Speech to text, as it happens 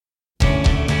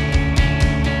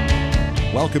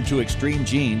Welcome to Extreme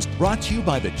Genes, brought to you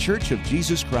by The Church of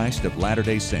Jesus Christ of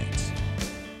Latter-day Saints.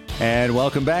 And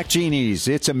welcome back, Genies.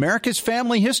 It's America's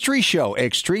Family History Show,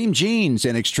 Extreme Genes,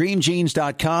 and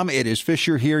ExtremeGenes.com. It is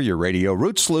Fisher here, your radio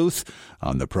root sleuth,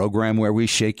 on the program where we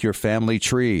shake your family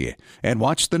tree and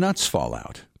watch the nuts fall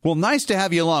out. Well, nice to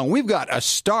have you along. We've got a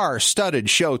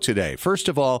star-studded show today. First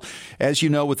of all, as you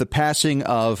know, with the passing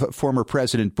of former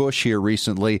President Bush here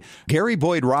recently, Gary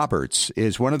Boyd Roberts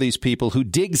is one of these people who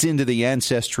digs into the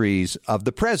ancestries of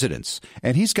the presidents.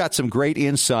 And he's got some great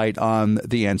insight on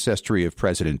the ancestry of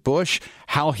President Bush,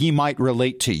 how he might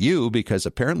relate to you, because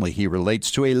apparently he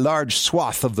relates to a large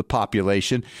swath of the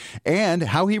population, and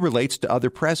how he relates to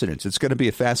other presidents. It's going to be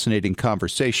a fascinating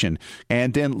conversation.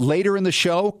 And then later in the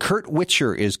show, Kurt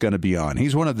Witcher is going to be on.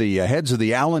 He's one of the heads of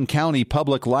the Allen County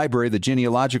Public Library, the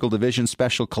Genealogical Division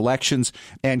Special Collections,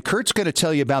 and Kurt's going to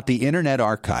tell you about the Internet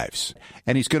Archives,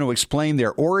 and he's going to explain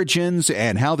their origins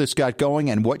and how this got going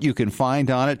and what you can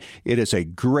find on it. It is a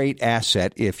great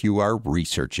asset if you are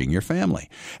researching your family.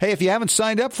 Hey, if you haven't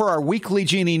signed up for our weekly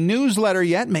Genie newsletter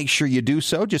yet, make sure you do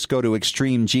so. Just go to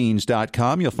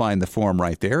ExtremeGenes.com. You'll find the form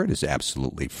right there. It is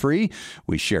absolutely free.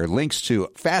 We share links to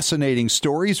fascinating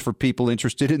stories for people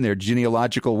interested in their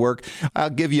genealogical work. I'll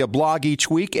give you a blog each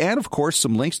week and, of course,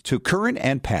 some links to current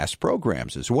and past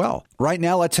programs as well. Right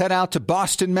now, let's head out to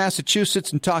Boston,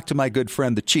 Massachusetts and talk to my good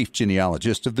friend, the chief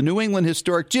genealogist of the New England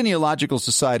Historic Genealogical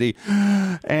Society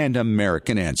and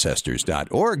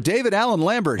AmericanAncestors.org, David Allen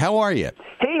Lambert. How are you?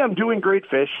 Hey, I'm doing great,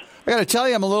 Fish. I got to tell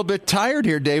you, I'm a little bit tired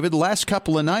here, David. The last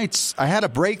couple of nights, I had a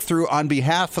breakthrough on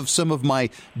behalf of some of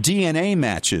my DNA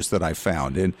matches that I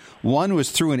found. And one was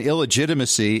through an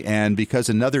illegitimacy, and because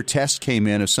another test came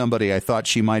in of somebody I thought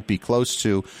she might be close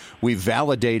to, we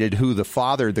validated who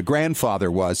the grandfather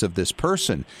was of this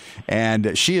person.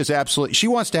 And she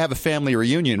wants to have a family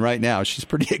reunion right now. She's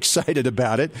pretty excited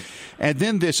about it. And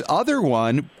then this other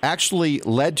one actually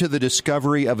led to the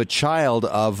discovery of a child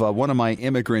of one of my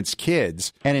immigrants'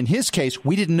 kids. And in his case,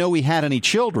 we didn't know he had any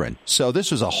children. So this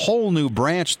was a whole new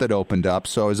branch that opened up.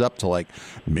 So I was up to like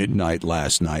midnight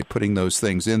last night putting those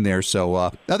things in there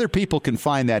so other people can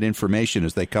find that information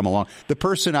as they come along. The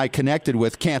person I connected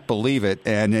with can't believe it,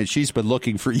 and she's been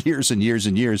looking for years and years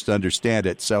and years to understand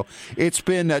it. So it's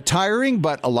been tiring,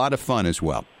 but a lot of fun as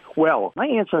well. Well, my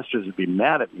ancestors would be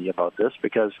mad at me about this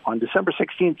because on December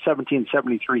 16th,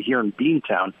 1773, here in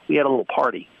Beantown, we had a little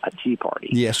party, a tea party.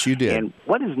 Yes, you did. And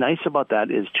what is nice about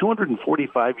that is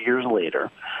 245 years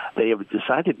later, they have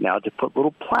decided now to put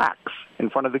little plaques in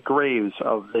front of the graves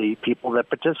of the people that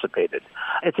participated.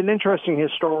 It's an interesting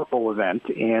historical event,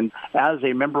 and as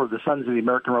a member of the Sons of the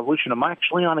American Revolution, I'm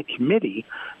actually on a committee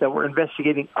that we're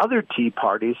investigating other tea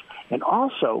parties, and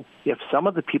also if some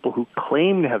of the people who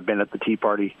claim to have been at the tea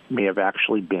party may have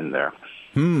actually been there.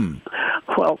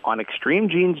 Well, on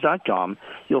ExtremeGenes.com,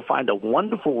 you'll find a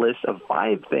wonderful list of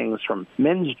 5 things from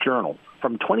Men's Journal.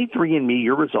 From 23andMe,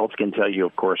 your results can tell you,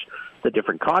 of course, the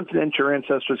different continents your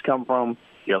ancestors come from,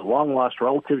 your long-lost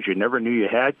relatives you never knew you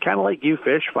had, kind of like you,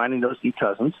 Fish, finding those deep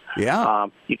cousins. Yeah.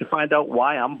 You can find out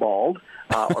why I'm bald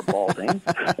or balding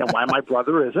and why my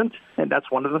brother isn't, and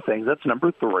that's one of the things. That's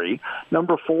number 3.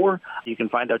 Number 4, you can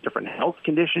find out different health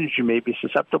conditions you may be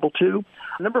susceptible to.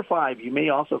 Number 5, you may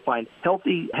also find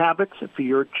healthy habits for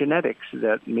your genetics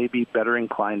that may be better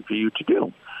inclined for you to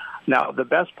do. Now, the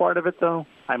best part of it, though,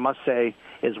 I must say,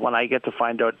 is when I get to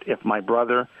find out if my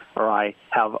brother or I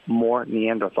have more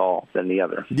Neanderthal than the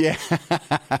other. Yeah,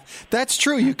 that's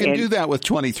true. You can do that with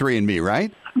 23andMe,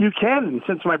 right? You can.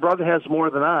 Since my brother has more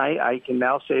than I can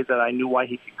now say that I knew why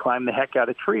he could climb the heck out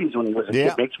of trees when he was a kid.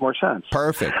 It makes more sense.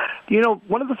 Perfect. You know,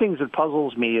 one of the things that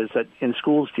puzzles me is that in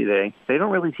schools today, they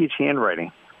don't really teach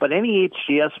handwriting. But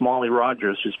NEHGS Molly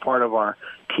Rogers, who's part of our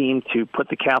team to put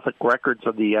the Catholic records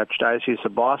of the Archdiocese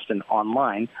of Boston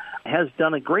online, has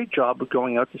done a great job of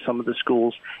going out to some of the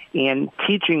schools and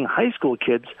teaching high school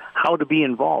kids how to be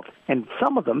involved. And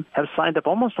some of them have signed up,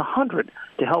 almost 100,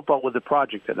 to help out with the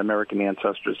project that American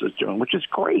Ancestors is doing, which is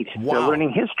great. Wow. They're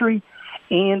learning history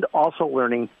and also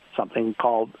learning something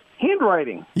called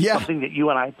handwriting, something that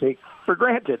you and I take for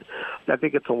granted. I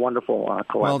think it's a wonderful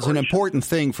collaboration. Well, it's an important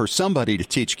thing for somebody to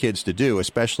teach kids to do,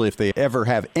 especially if they ever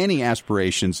have any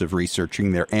aspirations of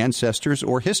researching their ancestors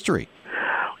or history.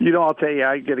 You know, I'll tell you,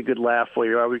 I get a good laugh for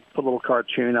you. I would put a little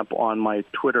cartoon up on my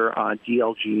Twitter,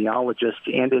 DL Genealogist,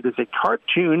 and it is a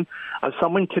cartoon of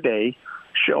someone today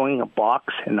showing a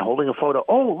box and holding a photo.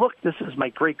 Oh, look, this is my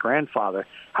great-grandfather.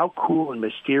 How cool and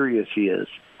mysterious he is.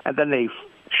 And then they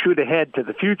shoot ahead to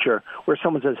the future where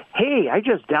someone says, hey, I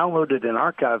just downloaded an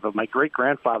archive of my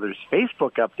great-grandfather's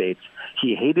Facebook updates.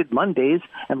 He hated Mondays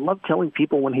and loved telling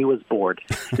people when he was bored.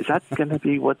 Is that going to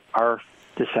be what our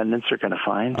descendants are going to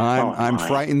find? I'm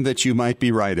frightened that you might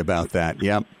be right about that.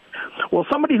 Yep. Well,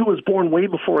 somebody who was born way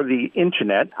before the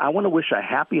Internet, I want to wish a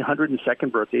happy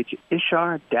 102nd birthday to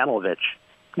Ishar Danovich.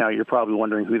 Now, you're probably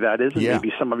wondering who that is, and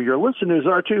maybe some of your listeners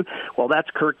are too. Well, that's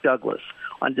Kirk Douglas.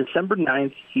 On December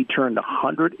 9th, he turned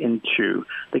 102.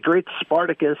 The great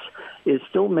Spartacus is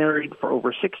still married for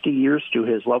over 60 years to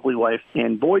his lovely wife,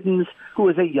 Ann Boydens, who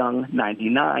is a young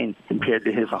 99 compared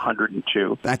to his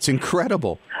 102. That's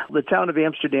incredible. The town of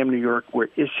Amsterdam, New York, where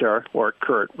Ishar, or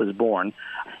Kurt, was born,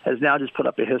 has now just put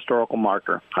up a historical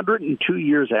marker, 102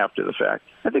 years after the fact.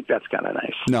 I think that's kind of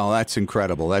nice. No, that's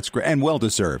incredible. That's great, and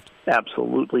well-deserved.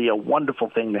 Absolutely a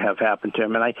wonderful thing to have happen to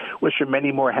him, and I wish him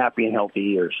many more happy and healthy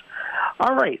years.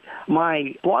 All right,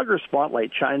 my blogger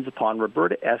spotlight shines upon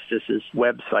Roberta Estes'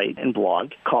 website and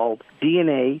blog called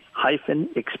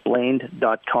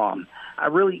DNA-explained.com. A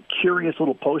really curious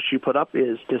little post she put up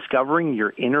is Discovering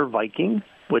Your Inner Viking,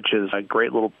 which is a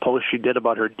great little post she did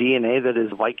about her DNA that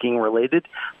is Viking-related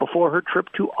before her trip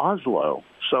to Oslo.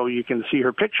 So you can see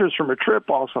her pictures from her trip,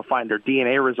 also find her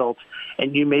DNA results,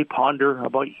 and you may ponder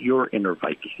about your inner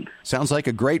Viking. Sounds like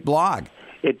a great blog.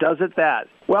 It does at that.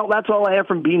 Well, that's all I have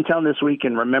from Beantown this week.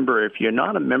 And remember, if you're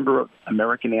not a member of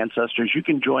American Ancestors, you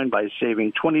can join by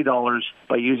saving $20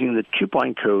 by using the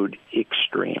coupon code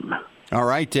EXTREME. All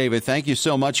right, David, thank you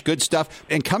so much. Good stuff.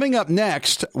 And coming up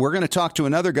next, we're going to talk to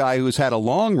another guy who's had a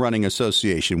long-running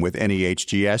association with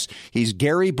NEHGS. He's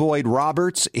Gary Boyd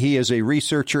Roberts. He is a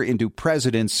researcher into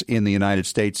presidents in the United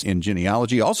States in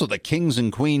genealogy, also the kings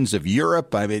and queens of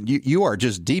Europe. I mean, you are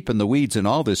just deep in the weeds in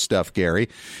all this stuff, Gary.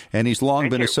 And he's long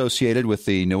been associated with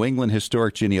the New England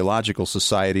Historic Genealogical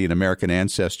Society and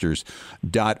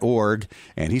AmericanAncestors.org.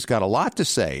 And he's got a lot to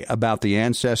say about the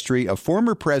ancestry of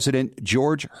former President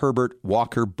George Herbert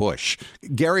Walker Bush.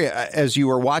 Gary, as you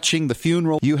were watching the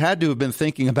funeral, you had to have been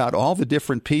thinking about all the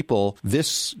different people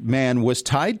this man was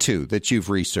tied to that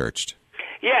you've researched.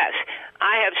 Yes.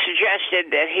 I have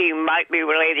suggested that he might be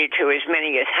related to as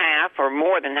many as half or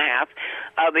more than half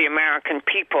of the American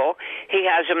people. He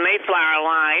has a Mayflower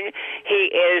line.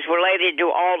 He is related to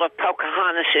all of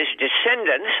Pocahontas'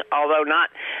 descendants, although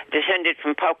not descended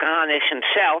from Pocahontas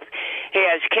himself. He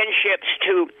has kinships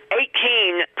to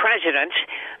 18 presidents,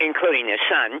 including his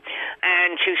son,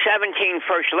 and to 17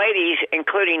 first ladies,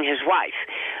 including his wife.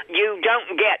 You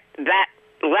don't get that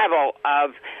level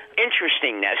of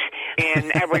interestingness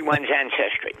in everyone's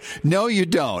ancestry. No, you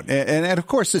don't. And of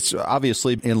course, it's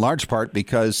obviously in large part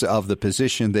because of the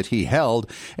position that he held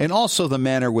and also the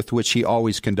manner with which he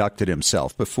always conducted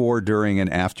himself before, during, and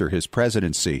after his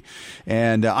presidency.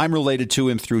 And I'm related to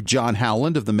him through John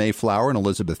Howland of the Mayflower and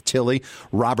Elizabeth Tilley.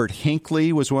 Robert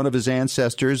Hinckley was one of his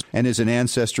ancestors and is an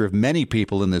ancestor of many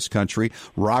people in this country.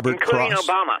 Including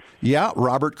Obama. Yeah,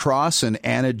 Robert Cross and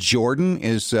Anna Jordan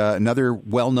is another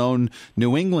well-known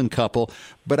New England couple.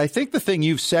 But I think the thing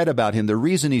you've said about him, the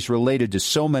reason he's related to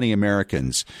so many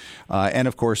Americans, and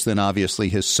of course then obviously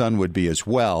his son would be as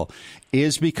well,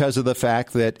 is because of the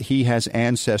fact that he has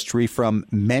ancestry from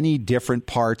many different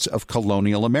parts of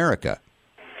colonial America.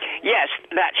 Yes,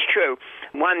 that's true.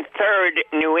 1/3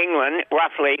 New England,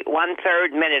 roughly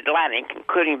 1/3 Mid-Atlantic,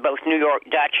 including both New York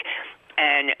Dutch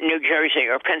and New Jersey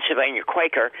or Pennsylvania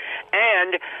Quaker,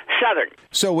 and Southern.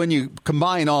 So when you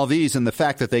combine all these and the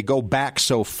fact that they go back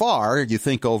so far, you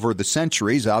think over the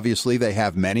centuries, obviously they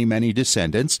have many, many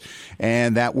descendants,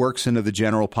 and that works into the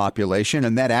general population,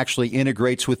 and that actually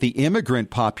integrates with the immigrant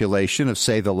population of,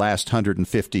 say, the last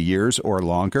 150 years or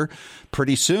longer.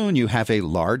 Pretty soon you have a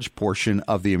large portion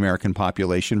of the American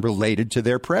population related to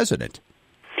their president.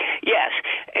 Yes.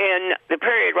 In the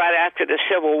period right after the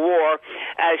Civil War,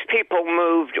 as people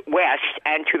moved west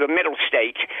and to the middle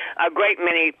states, a great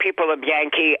many people of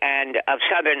Yankee and of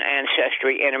Southern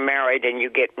ancestry intermarried, and you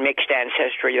get mixed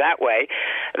ancestry that way.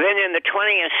 Then in the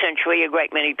 20th century, a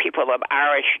great many people of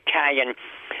Irish, Italian,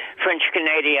 French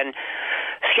Canadian,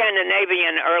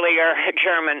 Scandinavian earlier,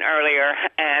 German earlier,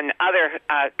 and other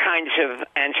kinds of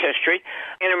ancestry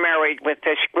intermarried with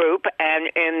this group. And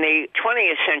in the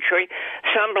 20th century,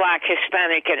 some Black,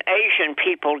 Hispanic, and Asian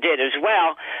people did as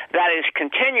well. That is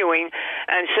continuing.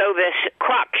 And so this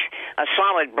crux, a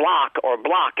solid block, or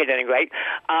block at any rate,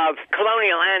 of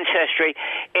colonial ancestry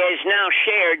is now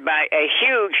shared by a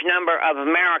huge number of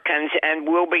Americans and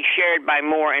will be shared by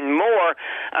more and more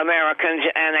Americans,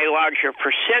 and a larger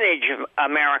percentage of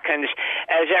Americans Americans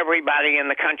as everybody in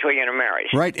the country intermarries.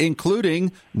 Right,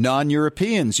 including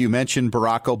non-Europeans. You mentioned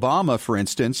Barack Obama, for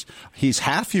instance. He's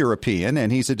half European,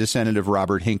 and he's a descendant of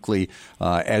Robert Hinckley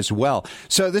as well.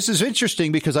 So this is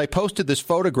interesting because I posted this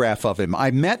photograph of him.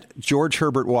 I met George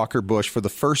Herbert Walker Bush for the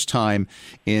first time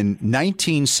in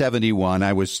 1971.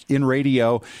 I was in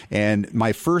radio, and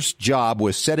my first job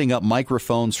was setting up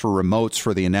microphones for remotes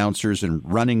for the announcers and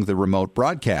running the remote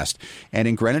broadcast. And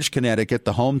in Greenwich, Connecticut,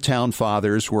 the hometown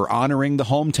fathers were honoring the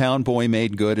hometown boy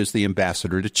made good as the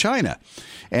ambassador to China.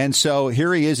 And so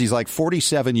here he is. He's like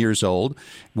 47 years old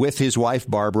with his wife,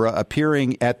 Barbara,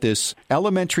 appearing at this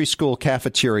elementary school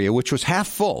cafeteria, which was half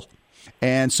full.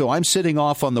 And so I'm sitting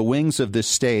off on the wings of this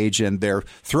stage, and they're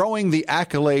throwing the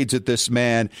accolades at this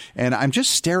man. And I'm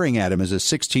just staring at him as a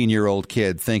 16-year-old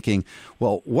kid thinking,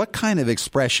 well, what kind of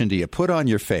expression do you put on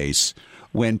your face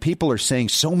when people are saying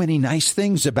so many nice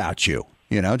things about you?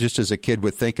 You know, just as a kid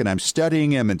would think, and I'm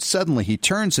studying him, and suddenly he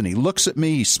turns and he looks at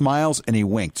me, he smiles, and he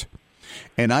winked.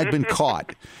 And I'd been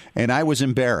caught, and I was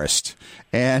embarrassed.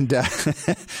 And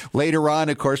later on,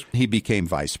 of course, he became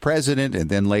vice president, and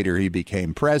then later he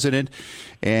became president.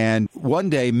 And one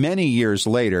day, many years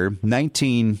later,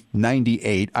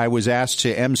 1998, I was asked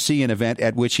to MC an event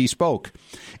at which he spoke.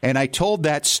 And I told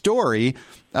that story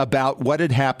about what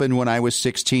had happened when I was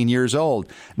 16 years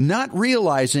old, not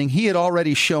realizing he had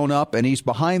already shown up and he's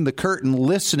behind the curtain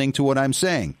listening to what I'm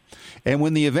saying. And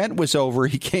when the event was over,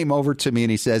 he came over to me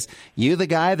and he says, "You the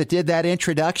guy that did that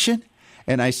introduction?"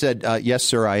 And I said, "Yes,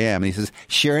 sir, I am." And he says,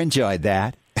 "Sure enjoyed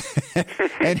that."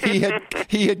 And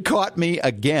he had caught me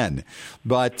again.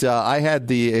 But I had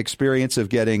the experience of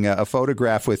getting a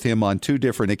photograph with him on two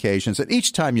different occasions. And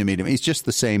each time you meet him, he's just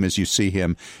the same as you see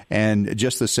him and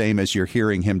just the same as you're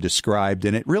hearing him described.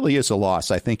 And it really is a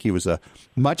loss. I think he was a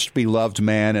much beloved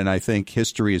man, and I think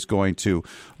history is going to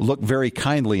look very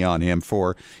kindly on him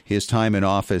for his time in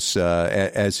office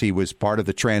as he was part of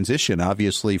the transition,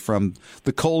 obviously, from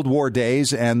the Cold War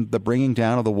days and the bringing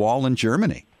down of the wall in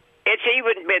Germany. It's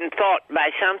even been thought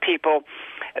by some people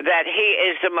that he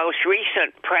is the most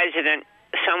recent president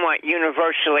somewhat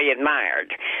universally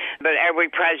admired. But every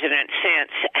president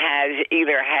since has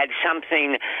either had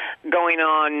something going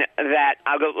on that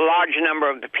a large number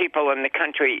of the people in the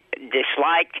country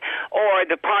disliked, or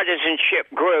the partisanship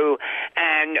grew,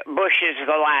 and Bush is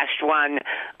the last one,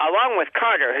 along with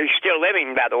Carter, who's still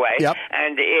living, by the way, yep,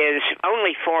 and is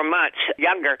only 4 months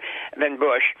younger than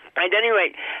Bush. At any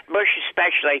rate, Bush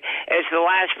especially is the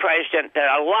last president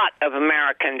that a lot of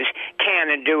Americans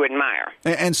can and do admire.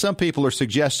 And some people are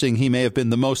suggesting he may have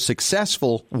been the most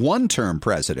successful one-term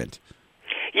president.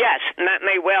 Yes, and that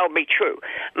may well be true.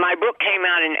 My book came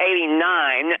out in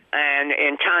 '89, and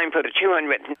in time for the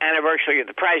 200th anniversary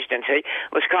of the presidency.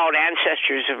 It was called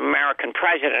Ancestors of American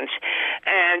Presidents,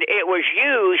 and it was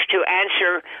used to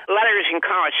answer letters and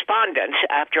correspondence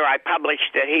after I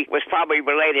published that he was probably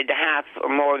related to half or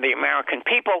more of the American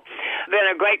people. Then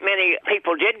a great many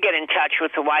people did get in touch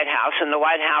with the White House, and the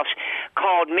White House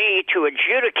called me to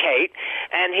adjudicate,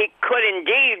 and he could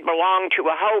indeed belong to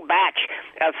a whole batch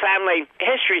of family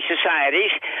history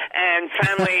societies and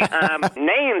family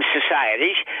name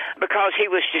societies, because he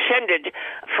was descended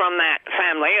from that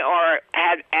family or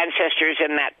had ancestors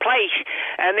in that place.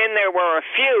 And then there were a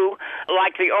few,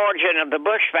 like the origin of the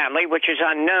Bush family, which is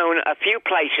unknown, a few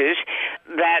places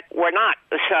that were not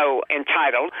so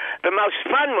entitled. The most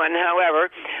fun one, however,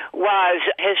 was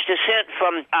his descent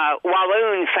from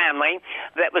Walloon family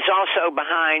that was also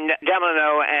behind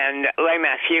Delano and Les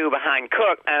Mathieu behind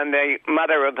Cook, and the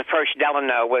mother of the first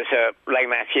Delano was Les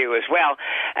Mathieu as well.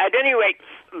 At any rate,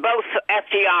 both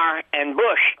FDR and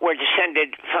Bush were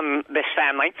descended from this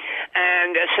family,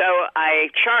 and so a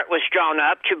chart was drawn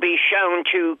up to be shown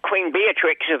to Queen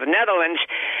Beatrix of the Netherlands,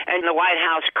 and the White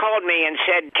House called me and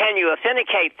said, "Can you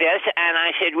authenticate this?" And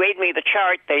I said, "Read me the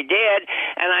chart." They did,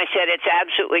 and I said, "It's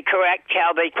absolutely correct.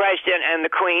 Tell the President and the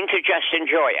Queen to just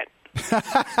enjoy it."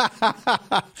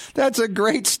 That's a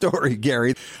great story,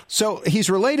 Gary. So he's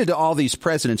related to all these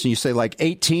presidents, and you say like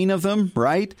 18 of them,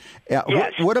 right?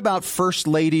 Yes. What about first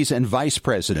ladies and vice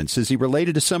presidents? Is he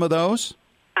related to some of those?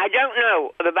 I don't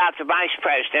know about the vice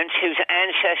presidents whose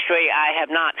ancestry I have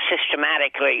not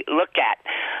systematically looked at.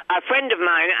 A friend of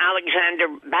mine, Alexander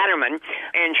Batterman,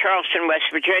 in Charleston, West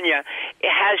Virginia,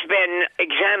 has been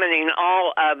examining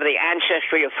all of the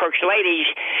ancestry of first ladies.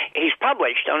 He's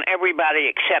published on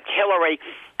everybody except Hillary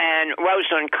and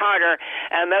Rosalind Carter,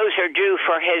 and those are due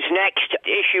for his next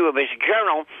issue of his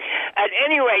journal. At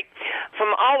any rate,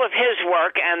 from all of his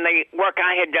work and the work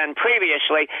I had done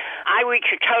previously, I reached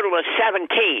a total of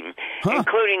 17,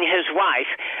 including his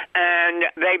wife. And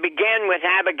they begin with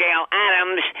Abigail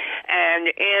Adams and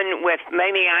end with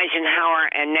Mamie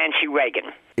Eisenhower and Nancy Reagan.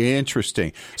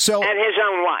 Interesting. So, and his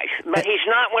own wife. But he's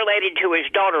not related to his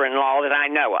daughter-in-law that I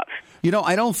know of. You know,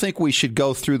 I don't think we should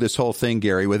go through this whole thing,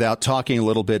 Gary, without talking a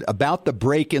little bit about the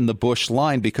break in the Bush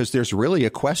line, because there's really a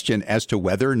question as to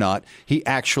whether or not he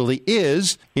actually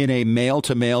is in a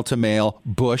male-to-male-to-male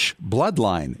Bush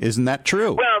bloodline. Isn't that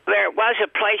true? Well, there was a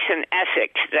place in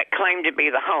Essex that claimed to be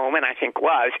the home, and I think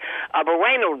was, of a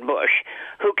Reynold Bush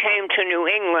who came to New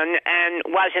England, and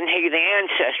wasn't he the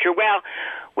ancestor? Well,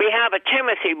 we have a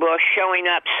Timothy Bush showing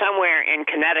up somewhere in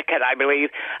Connecticut, I believe,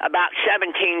 about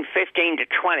 1715 to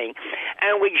 20,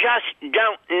 and we just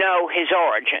don't know his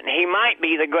origin. He might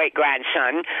be the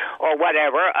great-grandson or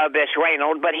whatever of this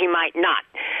Reynold, but he might not.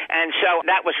 And so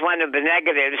that was one of the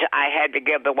negatives I had to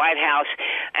give the White House,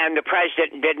 and the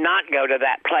president did not go to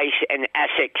that place in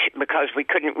Essex because we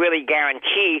couldn't really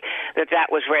guarantee that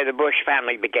that was where the Bush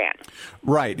family began.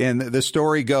 Right, and the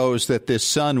story goes that this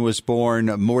son was born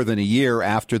more than a year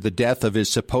after the death of his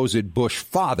supposed Bush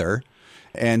father,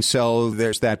 and so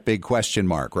there's that big question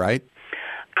mark, right?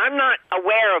 I'm not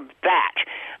aware of that.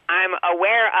 I'm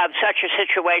aware of such a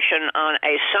situation on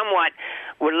a somewhat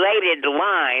related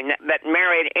line that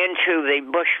married into the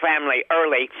Bush family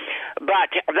early, but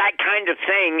that kind of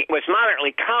thing was moderately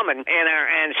common in our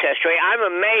ancestry. I'm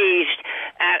amazed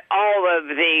at all of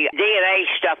the DNA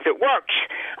stuff that works.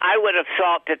 I would have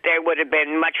thought that there would have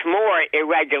been much more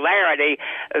irregularity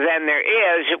than there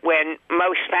is when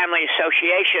most family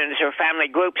associations or family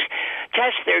groups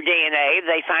test their DNA.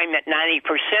 They find that 90%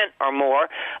 or more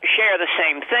share the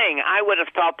same thing. I would have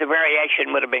thought the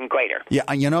variation would have been greater. Yeah,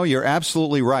 you know, you're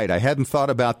absolutely right. I hadn't thought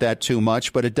about that too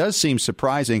much, but it does seem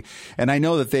surprising. And I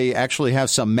know that they actually have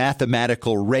some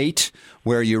mathematical rate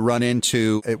where you run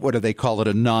into, what do they call it,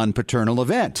 a non-paternal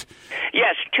event.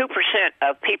 Yes, 2%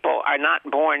 of people are not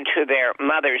born to their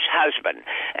mother's husband.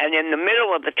 And in the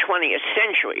middle of the 20th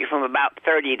century, from about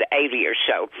 30 to 80 or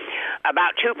so,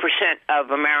 about 2% of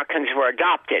Americans were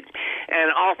adopted. And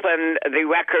often the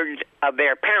record of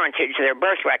their parentage, their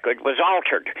birth record, was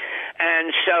altered.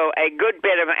 And so a good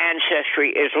bit of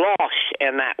ancestry is lost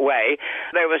in that way.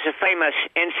 There was a famous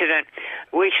incident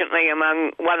recently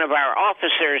among one of our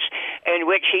officers in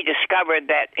which he discovered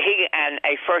that he and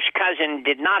a first cousin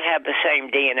did not have the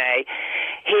same DNA.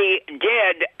 He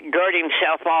did gird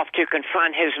himself off to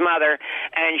confront his mother,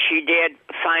 and she did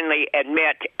finally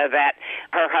admit that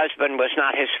her husband was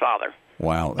not his father.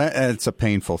 Wow, it's a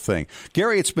painful thing.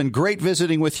 Gary, it's been great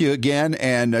visiting with you again,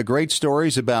 and great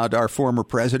stories about our former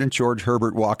president, George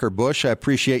Herbert Walker Bush. I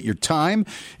appreciate your time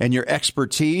and your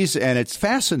expertise, and it's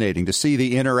fascinating to see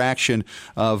the interaction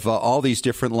of all these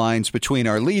different lines between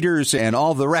our leaders and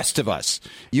all the rest of us.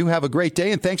 You have a great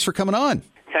day, and thanks for coming on.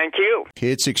 Thank you.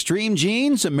 It's Extreme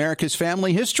Genes, America's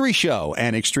Family History Show,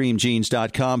 and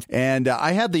ExtremeGenes.com. And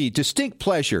I had the distinct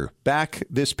pleasure back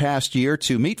this past year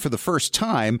to meet for the first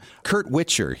time Kurt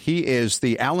Witcher. He is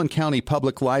the Allen County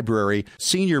Public Library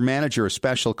Senior Manager of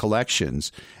Special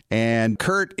Collections. And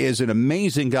Kurt is an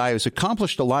amazing guy who's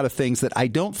accomplished a lot of things that I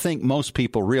don't think most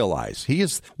people realize. He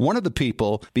is one of the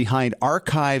people behind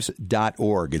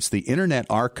archives.org. It's the Internet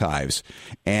Archives,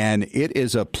 and it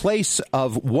is a place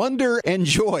of wonder and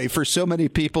joy for so many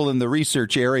people in the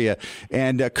research area.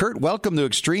 And Kurt, welcome to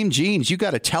Extreme Genes. You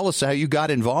got to tell us how you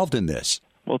got involved in this.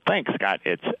 Well, thanks, Scott.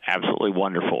 It's absolutely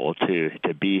wonderful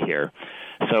to be here.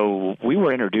 So we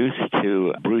were introduced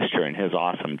to Brewster and his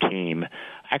awesome team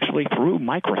actually through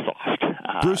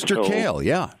Microsoft. Brewster Kahle,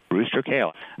 yeah. Brewster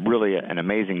Kahle, really an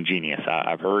amazing genius.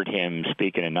 I've heard him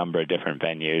speak in a number of different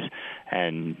venues,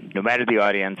 and no matter the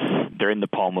audience, they're in the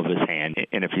palm of his hand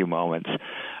in a few moments.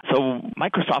 So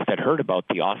Microsoft had heard about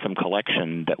the awesome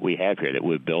collection that we have here that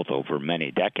we've built over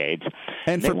many decades.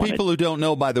 And for people who don't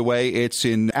know, by the way, it's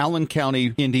in Allen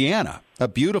County, Indiana, a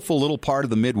beautiful little part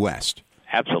of the Midwest.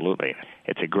 Absolutely.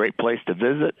 It's a great place to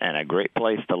visit and a great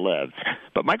place to live.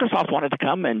 But Microsoft wanted to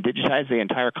come and digitize the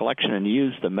entire collection and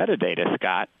use the metadata,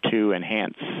 Scott, to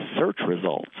enhance search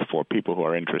results for people who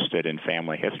are interested in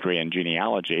family history and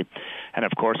genealogy. And,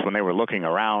 of course, when they were looking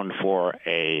around for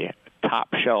a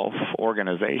top-shelf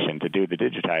organization to do the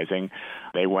digitizing,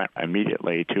 they went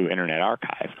immediately to Internet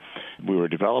Archive. We were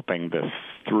developing this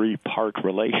three-part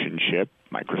relationship,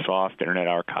 Microsoft, Internet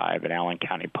Archive, and Allen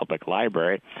County Public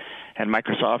Library. And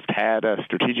Microsoft had a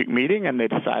strategic meeting, and they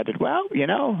decided, well,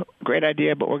 great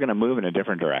idea, but we're going to move in a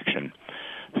different direction.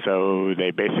 So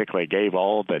they basically gave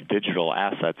all the digital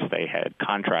assets they had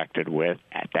contracted with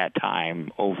at that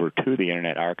time over to the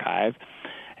Internet Archive.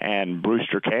 And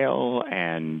Brewster Kahle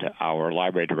and our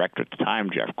library director at the time,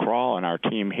 Jeff Kroll, and our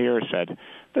team here said,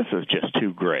 this is just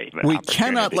too great. We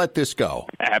cannot let this go.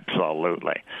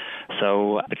 Absolutely.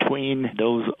 So between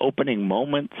those opening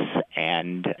moments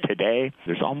and today,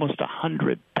 there's almost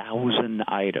 100,000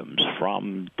 items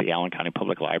from the Allen County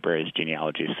Public Library's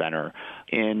Genealogy Center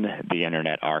in the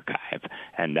Internet Archive.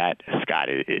 And that, Scott,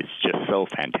 is just so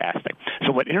fantastic.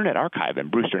 So what Internet Archive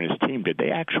and Brewster and his team did,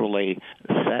 they actually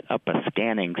set up a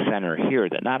scanning center here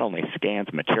that not only scans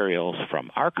materials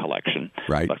from our collection,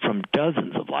 right, but from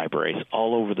dozens of libraries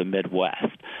all over the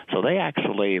Midwest. So they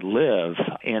actually live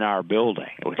in our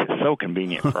building, which is so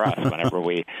convenient for us. Whenever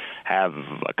we have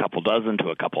a couple dozen to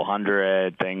a couple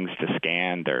hundred things to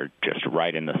scan, they're just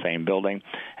right in the same building.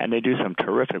 And they do some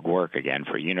terrific work, again,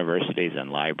 for universities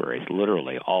and libraries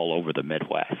literally all over the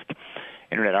Midwest.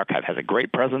 Internet Archive has a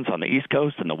great presence on the East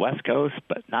Coast and the West Coast,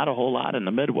 but not a whole lot in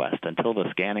the Midwest until the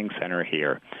scanning center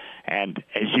here. And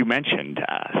as you mentioned,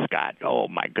 Scott, oh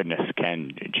my goodness,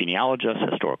 can genealogists,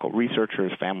 historical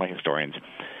researchers, family historians,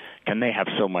 can they have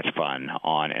so much fun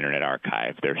on Internet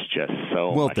Archive? There's just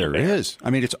so much. Well, there is. I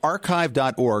mean, it's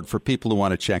archive.org for people who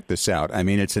want to check this out. I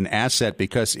mean, it's an asset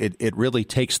because it really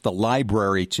takes the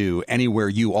library to anywhere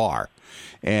you are.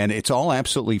 And it's all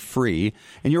absolutely free.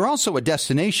 And you're also a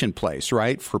destination place,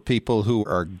 right, for people who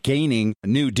are gaining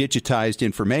new digitized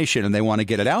information and they want to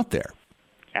get it out there.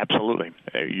 Absolutely.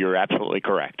 You're absolutely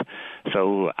correct.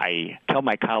 So I tell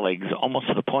my colleagues almost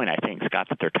to the point, I think, Scott,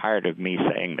 that they're tired of me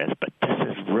saying this, but this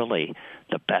is really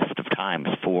the best of times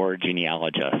for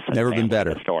genealogists. Never been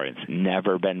better. Historians.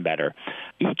 Never been better.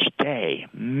 Each day,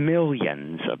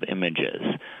 millions of images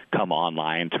come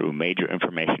online through major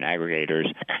information aggregators,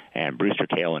 and Brewster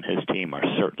Kahle and his team are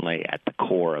certainly at the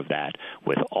core of that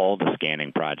with all the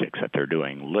scanning projects that they're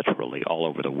doing literally all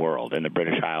over the world, in the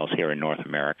British Isles, here in North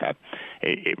America.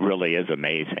 It really is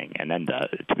amazing. And then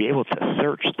to be able to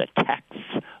search the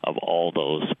texts of all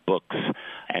those books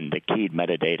and the keyed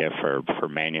metadata for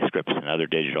manuscripts and other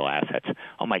digital assets,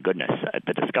 oh my goodness,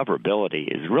 the discoverability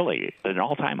is really at an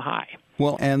all-time high.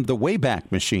 Well, and the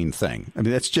Wayback Machine thing, I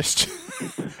mean, that's just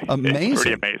amazing. It's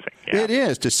pretty amazing. Yeah. It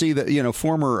is, to see the,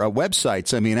 former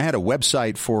websites. I mean, I had a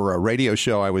website for a radio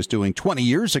show I was doing 20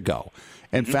 years ago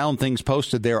and found things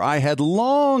posted there I had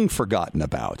long forgotten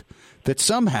about that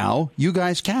somehow you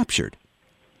guys captured.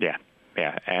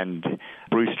 Yeah, and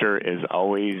Brewster is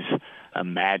always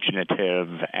imaginative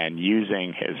and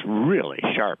using his really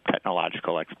sharp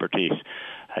technological expertise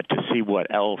to see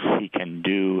what else he can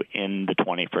do in the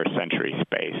 21st century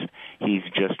space. He's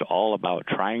just all about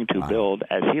trying to build,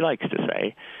 as he likes to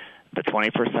say, the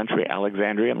 21st century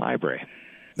Alexandrian library.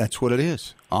 That's what it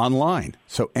is, online,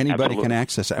 so anybody can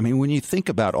access it. I mean, when you think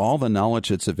about all the knowledge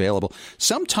that's available,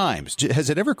 sometimes, has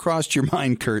it ever crossed your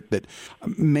mind, Kurt, that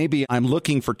maybe I'm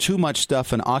looking for too much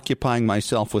stuff and occupying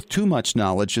myself with too much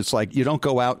knowledge? It's like you don't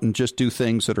go out and just do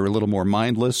things that are a little more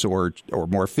mindless or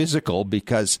more physical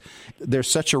because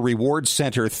there's such a reward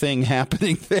center thing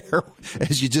happening there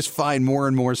as you just find more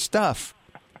and more stuff.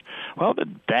 Well,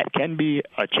 that can be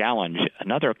a challenge.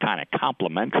 Another kind of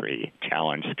complementary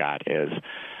challenge, Scott, is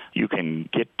you can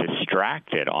get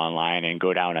distracted online and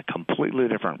go down a completely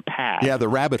different path. Yeah, the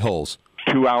rabbit holes.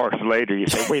 2 hours later, you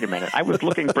say, wait a minute, I was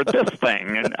looking for this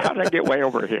thing, and how did I get way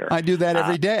over here? I do that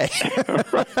every day.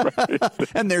 Right.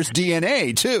 And there's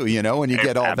DNA, too, when you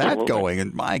get all that going.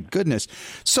 And my goodness.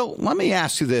 So let me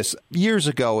ask you this. Years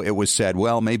ago, it was said,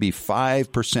 well, maybe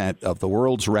 5% of the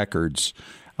world's records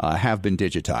have been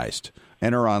digitized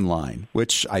and are online,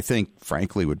 which I think,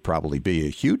 frankly, would probably be a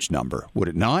huge number, would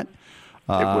it not?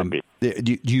 It would be.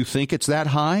 Do you think it's that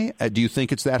high? Do you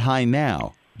think it's that high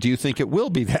now? Do you think it will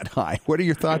be that high? What are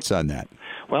your thoughts on that?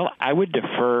 Well, I would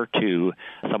defer to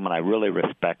someone I really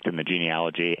respect in the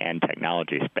genealogy and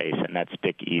technology space, and that's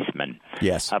Dick Eastman.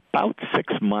 Yes. About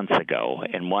 6 months ago,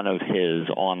 in one of his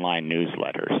online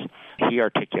newsletters, he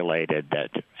articulated that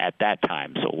at that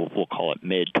time, so we'll call it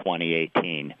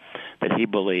mid-2018, that he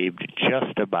believed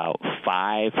just about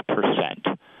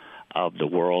 5% of the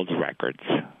world's records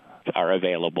are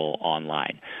available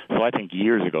online. So I think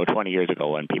years ago, 20 years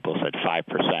ago, when people said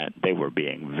 5%, they were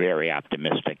being very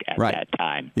optimistic at that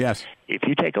time. Yes. If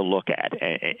you take a look at,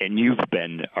 and you've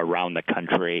been around the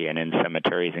country and in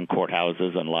cemeteries and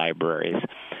courthouses and libraries,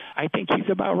 I think he's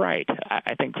about right.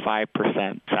 I think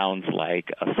 5% sounds like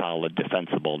a solid,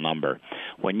 defensible number.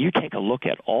 When you take a look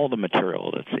at all the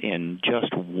material that's in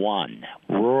just one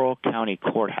rural county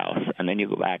courthouse, and then you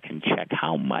go back and check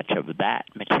how much of that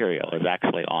material is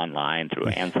actually online through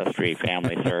Ancestry,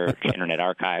 Family Search, Internet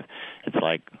Archive, it's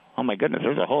like, oh my goodness,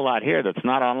 there's a whole lot here that's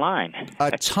not online.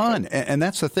 A ton. And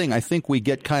that's the thing. I think we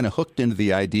get kind of hooked into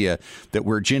the idea that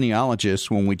we're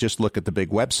genealogists when we just look at the big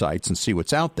websites and see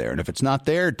what's out there. And if it's not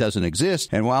there, it doesn't exist.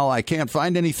 And well, I can't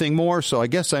find anything more, so I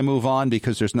guess I move on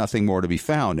because there's nothing more to be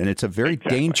found. And it's a very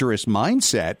dangerous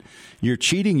mindset. You're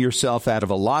cheating yourself out of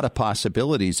a lot of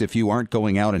possibilities if you aren't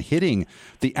going out and hitting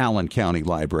the Allen County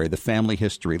Library, the Family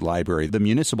History Library, the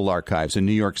Municipal Archives in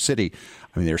New York City.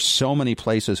 I mean, there's so many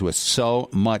places with so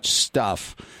much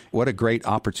stuff. What a great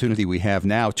opportunity we have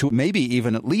now to maybe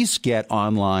even at least get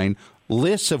online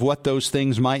lists of what those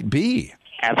things might be.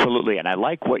 Absolutely. And I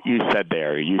like what you said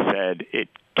there. You said it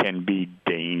can be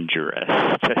dangerous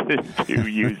to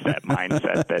use that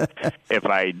mindset that if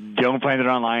I don't find it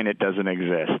online, it doesn't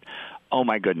exist. Oh,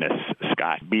 my goodness,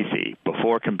 Scott, BC,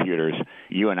 before computers,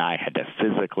 you and I had to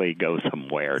physically go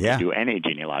somewhere to do any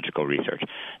genealogical research.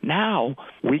 Now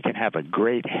we can have a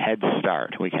great head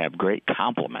start. We can have great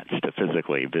compliments to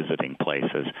physically visiting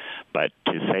places. But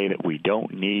to say that we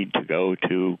don't need to go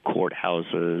to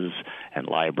courthouses and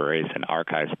libraries and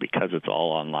archives because it's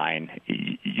all online,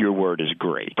 your word is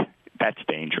great. That's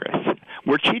dangerous.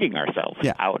 We're cheating ourselves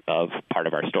out of part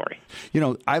of our story. You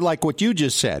know, I like what you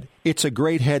just said. It's a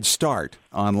great head start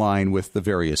online with the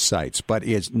various sites, but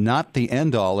it's not the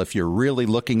end all if you're really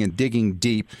looking and digging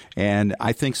deep. And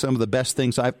I think some of the best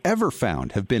things I've ever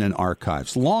found have been in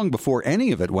archives, long before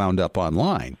any of it wound up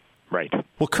online. Right.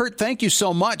 Well, Kurt, thank you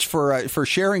so much for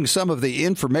sharing some of the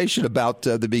information about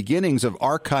the beginnings of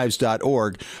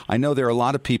archives.org. I know there are a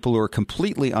lot of people who are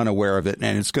completely unaware of it,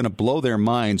 and it's going to blow their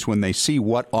minds when they see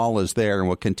what all is there and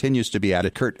what continues to be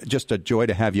added. Kurt, just a joy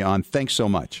to have you on. Thanks so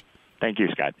much. Thank you,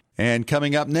 Scott. And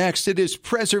coming up next, it is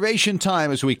preservation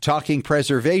time as we talking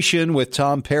preservation with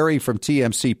Tom Perry from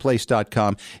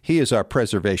tmcplace.com. He is our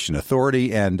preservation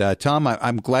authority. And Tom,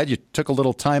 I'm glad you took a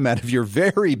little time out of your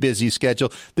very busy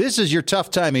schedule. This is your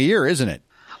tough time of year, isn't it?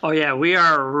 Oh, yeah, we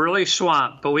are really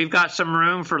swamped, but we've got some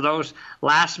room for those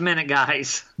last-minute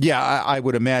guys. Yeah, I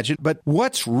would imagine. But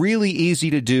what's really easy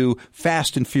to do,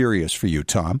 fast and furious for you,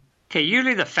 Tom? Okay,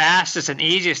 usually the fastest and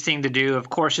easiest thing to do, of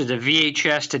course, is a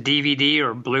VHS to DVD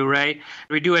or Blu-ray.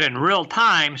 We do it in real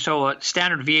time, so a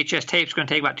standard VHS tape is going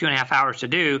to take about 2.5 hours to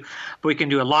do, but we can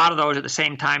do a lot of those at the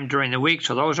same time during the week,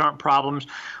 so those aren't problems.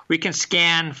 We can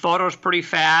scan photos pretty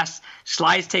fast.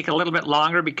 Slides take a little bit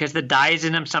longer because the dyes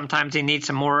in them, sometimes they need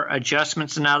some more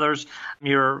adjustments than others.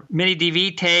 Your mini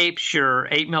DV tapes, your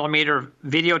 8mm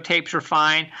video tapes are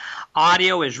fine.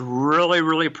 Audio is really,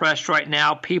 really pressed right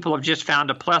now. People have just found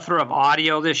a plethora of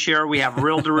audio this year. We have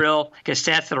reel-to-reel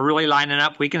cassettes that are really lining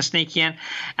up. We can sneak in.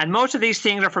 And most of these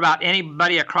things are for about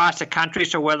anybody across the country.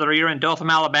 So whether you're in Dothan,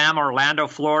 Alabama, Orlando,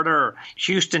 Florida, or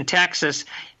Houston, Texas,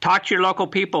 talk to your local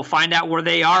people, find out where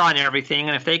they are on everything.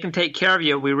 And if they can take care of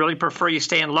you, we really prefer you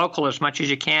stay in local as much as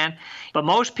you can. But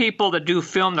most people that do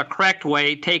film the correct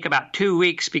way take about 2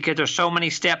 weeks because there's so many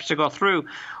steps to go through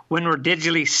when we're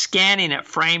digitally scanning it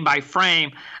frame by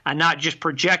frame and not just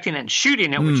projecting it and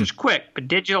shooting it, which is quick. But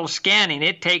digital scanning,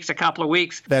 it takes a couple of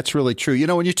weeks. That's really true. You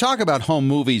know, when you talk about home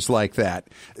movies like that,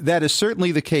 that is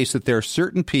certainly the case that there are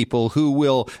certain people who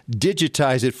will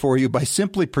digitize it for you by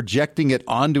simply projecting it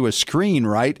onto a screen,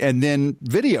 right, and then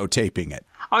videotaping it.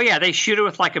 Oh, yeah, they shoot it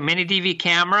with like a mini DV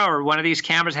camera or one of these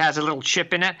cameras has a little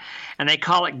chip in it, and they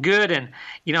call it good. And,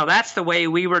 you know, that's the way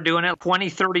we were doing it 20,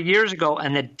 30 years ago,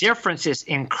 and the difference is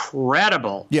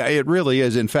incredible. Yeah, it really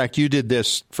is. In fact, you did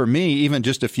this for me even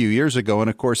just a few years ago, and,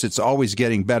 of course, it's always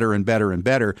getting better and better and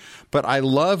better. But I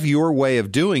love your way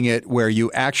of doing it where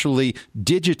you actually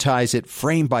digitize it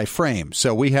frame by frame.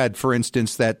 So we had, for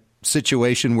instance, that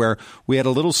situation where we had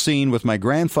a little scene with my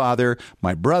grandfather,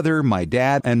 my brother, my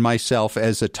dad, and myself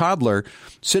as a toddler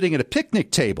sitting at a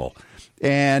picnic table.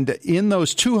 And in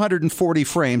those 240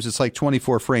 frames, it's like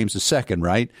 24 frames a second,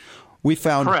 right? We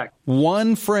found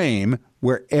one frame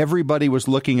where everybody was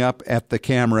looking up at the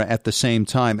camera at the same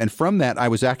time. And from that, I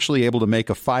was actually able to make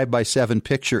a 5x7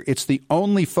 picture. It's the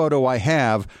only photo I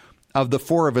have of the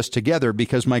four of us together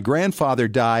because my grandfather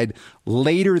died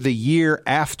later the year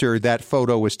after that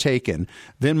photo was taken.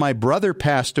 Then my brother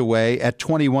passed away at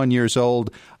 21 years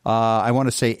old, I want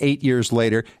to say 8 years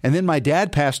later. And then my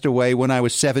dad passed away when I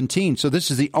was 17. So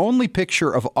this is the only picture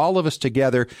of all of us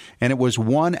together, and it was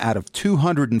one out of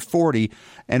 240.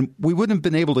 And we wouldn't have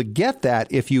been able to get that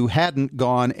if you hadn't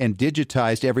gone and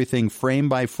digitized everything frame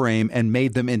by frame and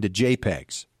made them into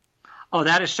JPEGs. Oh,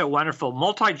 that is so wonderful.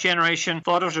 Multi-generation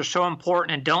photos are so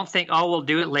important, and don't think, oh, we'll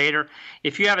do it later.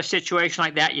 If you have a situation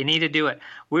like that, you need to do it.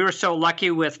 We were so lucky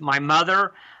with my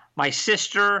mother, my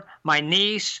sister, my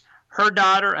niece, her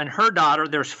daughter, and her daughter.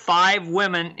 There's 5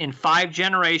 women in 5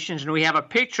 generations, and we have a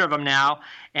picture of them now,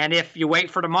 And if you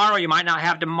wait for tomorrow, you might not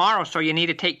have tomorrow. So you need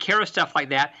to take care of stuff like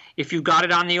that. If you've got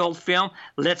it on the old film,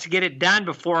 let's get it done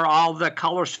before all the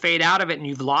colors fade out of it and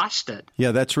you've lost it.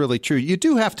 Yeah, that's really true. You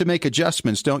do have to make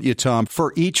adjustments, don't you, Tom,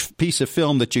 for each piece of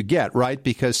film that you get, right?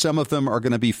 Because some of them are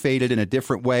going to be faded in a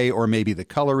different way, or maybe the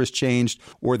color has changed,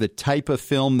 or the type of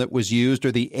film that was used,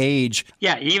 or the age.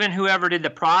 Yeah, even whoever did the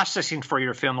processing for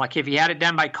your film, like if you had it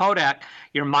done by Kodak,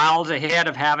 you're miles ahead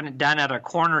of having it done at a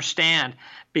corner stand,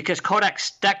 because Kodak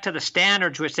stuck to the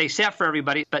standards which they set for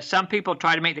everybody. But some people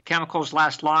try to make the chemicals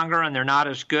last longer, and they're not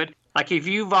as good. Like if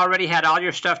you've already had all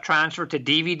your stuff transferred to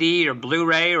DVD or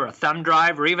Blu-ray or a thumb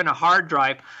drive or even a hard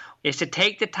drive, is to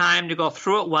take the time to go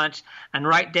through it once and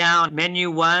write down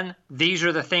menu 1, these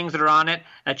are the things that are on it.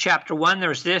 At chapter 1,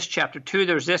 there's this. Chapter 2,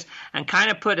 there's this. And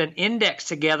kind of put an index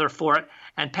together for it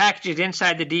and package it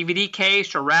inside the DVD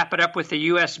case or wrap it up with the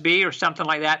USB or something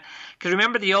like that. Because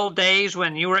remember the old days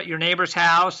when you were at your neighbor's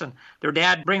house and their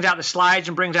dad brings out the slides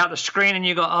and brings out the screen and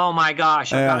you go, oh my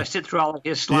gosh, I've got to sit through all of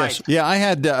his slides. Yes. Yeah, I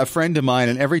had a friend of mine,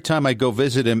 and every time I'd go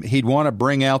visit him, he'd want to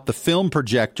bring out the film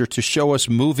projector to show us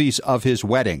movies of his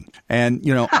wedding. And,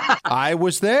 you know, I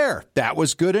was there. That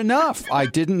was good enough. I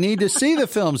didn't need to see the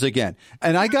films again.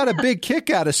 And I got a big kick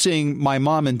out of seeing my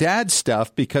mom and dad's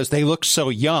stuff because they looked so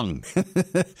young.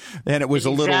 And it was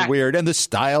a little weird. And the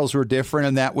styles were different,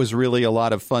 and that was really a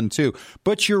lot of fun, too.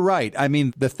 But you're right. I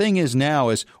mean, the thing is now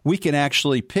is we can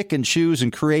actually pick and choose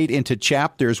and create into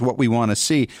chapters what we want to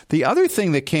see. The other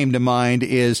thing that came to mind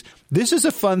is this is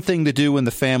a fun thing to do when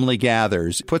the family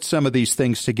gathers. Put some of these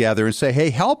things together and say,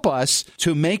 hey, help us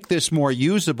to make this more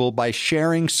usable by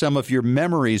sharing some of your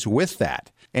memories with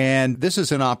that. And this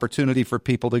is an opportunity for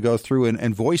people to go through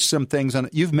and voice some things on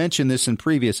it. You've mentioned this in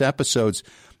previous episodes.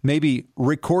 Maybe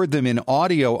record them in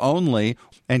audio only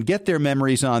and get their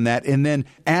memories on that, and then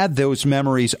add those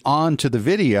memories onto the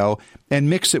video and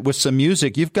mix it with some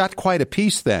music. You've got quite a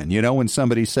piece then, you know, when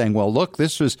somebody's saying, well, look,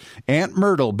 this was Aunt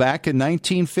Myrtle back in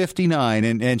 1959,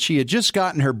 and she had just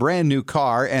gotten her brand new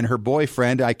car, and her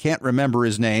boyfriend, I can't remember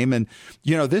his name, and,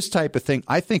 you know, this type of thing.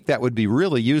 I think that would be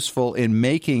really useful in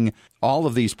making all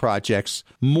of these projects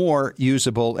more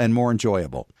usable and more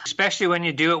enjoyable. Especially when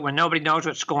you do it when nobody knows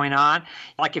what's going on.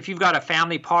 Like if you've got a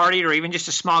family party or even just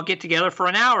a small get-together for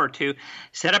an hour or two,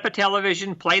 set up a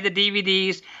television, play the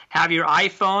DVDs, have your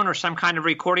iPhone or some kind of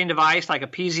recording device like a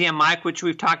PZM mic, which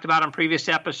we've talked about on previous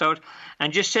episodes,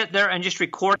 and just sit there and just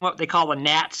record what they call the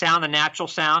nat sound, the natural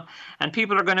sound. And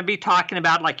people are going to be talking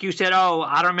about, like you said, oh,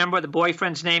 I don't remember what the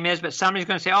boyfriend's name is, but somebody's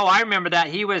going to say, oh, I remember that.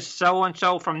 He was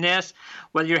so-and-so from this.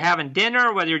 Whether you're having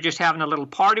dinner, whether you're just having a little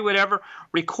party, whatever,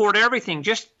 record everything.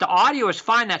 Just the audio is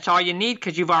fine. That's all you need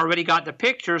because you've already got the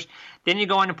pictures. Then you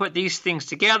go in and put these things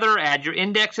together, add your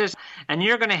indexes, and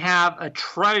you're going to have a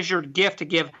treasured gift to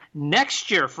give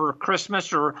next year for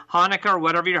Christmas or Hanukkah or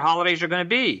whatever your holidays are going to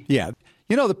be. Yeah.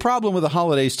 You know, the problem with the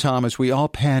holidays, Tom, is we all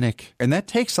panic, and that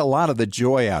takes a lot of the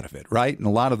joy out of it, right? And a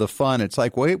lot of the fun. It's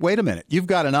like, wait a minute. You've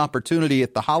got an opportunity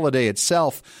at the holiday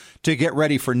itself to get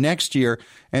ready for next year,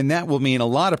 and that will mean a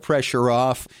lot of pressure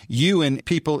off. You and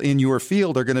people in your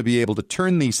field are going to be able to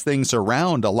turn these things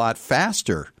around a lot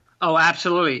faster. Oh,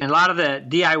 absolutely. And a lot of the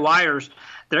DIYers,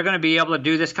 they're going to be able to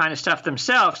do this kind of stuff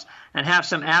themselves and have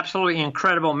some absolutely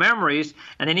incredible memories,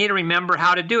 and they need to remember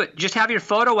how to do it. Just have your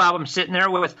photo album sitting there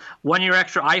with one of your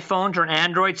extra iPhones or an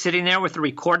Android sitting there with the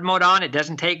record mode on. It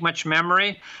doesn't take much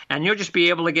memory, and you'll just be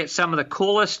able to get some of the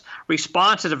coolest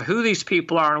responses of who these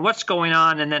people are and what's going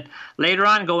on, and then later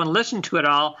on go and listen to it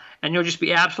all, and you'll just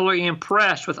be absolutely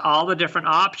impressed with all the different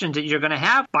options that you're going to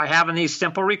have by having these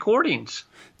simple recordings.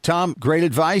 Tom, great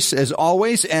advice as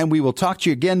always, and we will talk to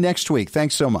you again next week.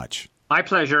 Thanks so much. My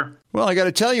pleasure. Well, I got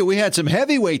to tell you, we had some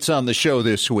heavyweights on the show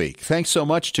this week. Thanks so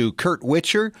much to Kurt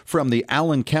Witcher from the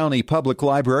Allen County Public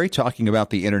Library talking about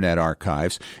the Internet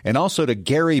Archives, and also to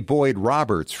Gary Boyd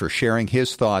Roberts for sharing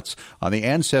his thoughts on the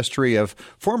ancestry of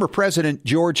former President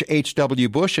George H.W.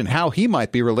 Bush and how he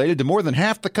might be related to more than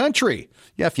half the country.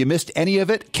 Yeah, if you missed any of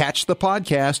it, catch the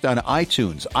podcast on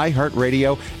iTunes,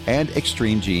 iHeartRadio, and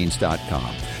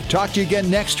ExtremeGenes.com. Talk to you again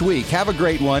next week. Have a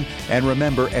great one. And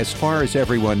remember, as far as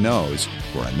everyone knows,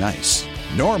 we're a nice,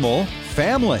 normal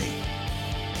family.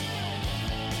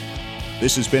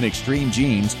 This has been Extreme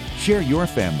Genes. Share your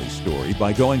family story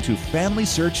by going to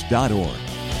FamilySearch.org.